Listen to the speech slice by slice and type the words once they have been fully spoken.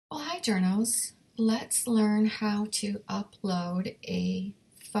journals, let's learn how to upload a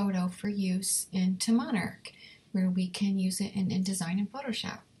photo for use into Monarch, where we can use it in InDesign and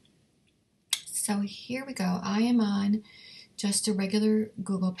Photoshop. So here we go. I am on just a regular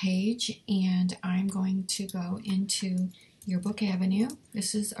Google page, and I'm going to go into Yearbook Avenue.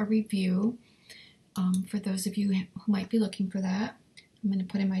 This is a review for those of you who might be looking for that. I'm going to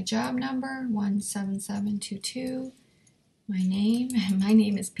put in my job number, 17722. My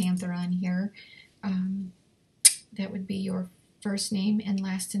name is Panther on here. That would be your first name and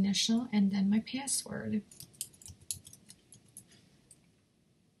last initial, and then my password.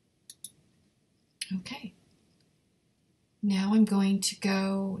 Okay. Now I'm going to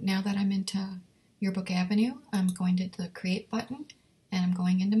go, now that I'm into Yearbook Avenue, I'm going to the Create button, and I'm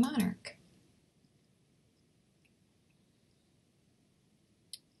going into Monarch.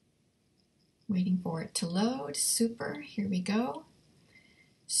 Waiting for it to load. Super, here we go.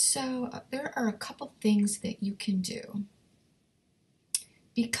 So there are a couple things that you can do.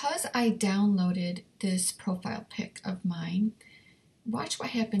 Because I downloaded this profile pic of mine, watch what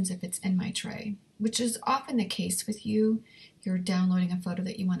happens if it's in my tray, which is often the case with you. You're downloading a photo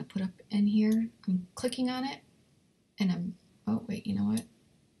that you want to put up in here. I'm clicking on it, and oh wait, you know what?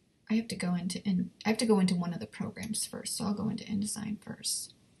 I have to go into one of the programs first, so I'll go into InDesign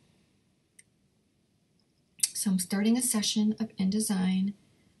first. So I'm starting a session of InDesign.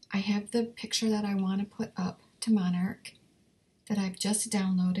 I have the picture that I want to put up to Monarch that I've just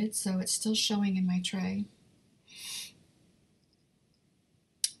downloaded, so it's still showing in my tray.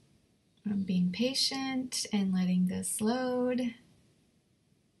 I'm being patient and letting this load.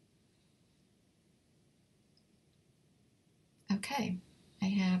 Okay, I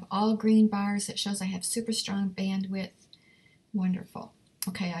have all green bars. It shows I have super strong bandwidth. Wonderful.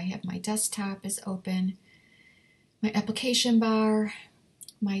 Okay, I have my desktop is open, my application bar,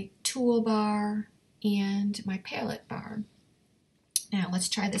 my toolbar, and my palette bar. Now let's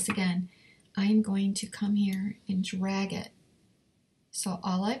try this again. I'm going to come here and drag it. So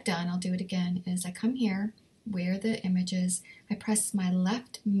all I've done, I'll do it again, is I come here where the image is, I press my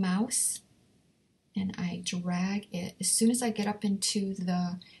left mouse and I drag it. As soon as I get up into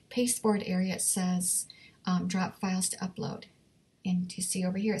the pasteboard area, it says drop files to upload. And you see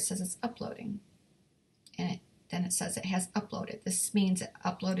over here it says it's uploading. And then it says it has uploaded. This means it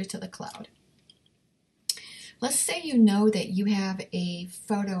uploaded to the cloud. Let's say you know that you have a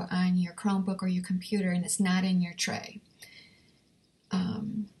photo on your Chromebook or your computer and it's not in your tray.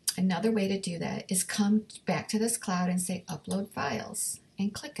 Another way to do that is come back to this cloud and say upload files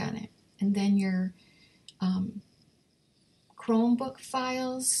and click on it. And then your Chromebook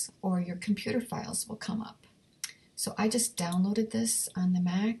files or your computer files will come up. So I just downloaded this on the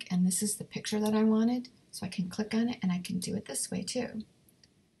Mac, and this is the picture that I wanted. So I can click on it, and I can do it this way too.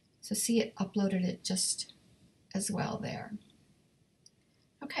 So see, it uploaded it just as well there.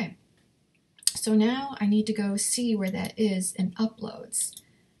 Okay, so now I need to go see where that is in Uploads.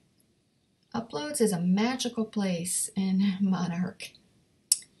 Uploads is a magical place in Monarch.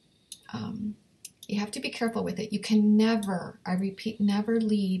 You have to be careful with it. You can never, I repeat, never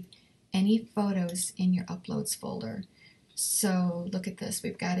leave any photos in your Uploads folder. So look at this.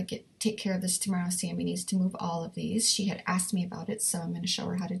 We've got to take care of this tomorrow. Sammy needs to move all of these. She had asked me about it, so I'm going to show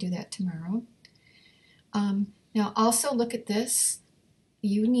her how to do that tomorrow. Now also look at this.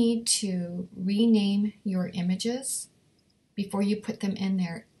 You need to rename your images before you put them in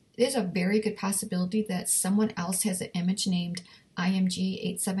there. There's a very good possibility that someone else has an image named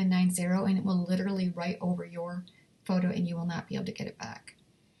IMG8790, and it will literally write over your photo and you will not be able to get it back.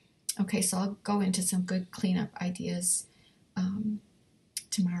 Okay, so I'll go into some good cleanup ideas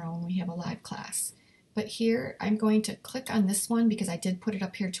tomorrow when we have a live class. But here I'm going to click on this one because I did put it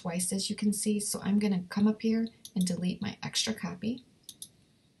up here twice, as you can see. So I'm going to come up here and delete my extra copy.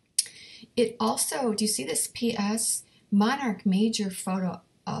 It also, do you see this PS? Monarch made your photo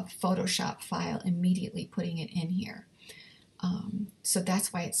a Photoshop file immediately putting it in here. So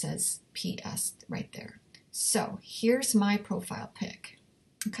that's why it says PS right there. So here's my profile pic.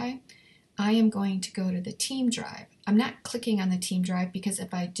 Okay, I am going to go to the team drive. I'm not clicking on the team drive because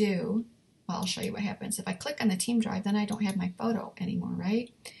if I do, well, I'll show you what happens. If I click on the team drive, then I don't have my photo anymore,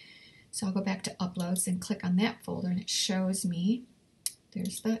 right? So I'll go back to Uploads and click on that folder, and it shows me,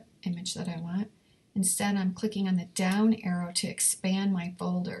 there's the image that I want. Instead, I'm clicking on the down arrow to expand my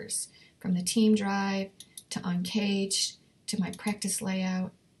folders from the team drive to Uncaged to my practice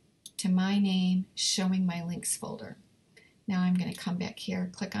layout to my name, showing my links folder. Now I'm going to come back here,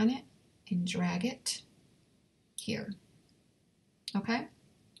 click on it, and drag it here. Okay?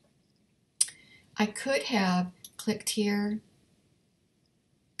 I could have clicked here,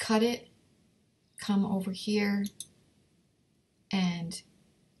 cut it, come over here and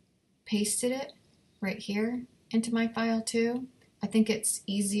pasted it right here into my file too. I think it's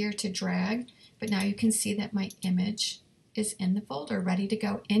easier to drag, but now you can see that my image is in the folder, ready to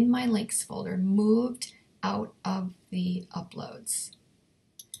go in my links folder, moved out of the uploads.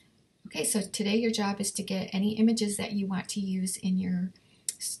 Okay, so today your job is to get any images that you want to use in your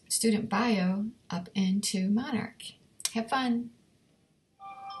student bio up into Monarch. Have fun!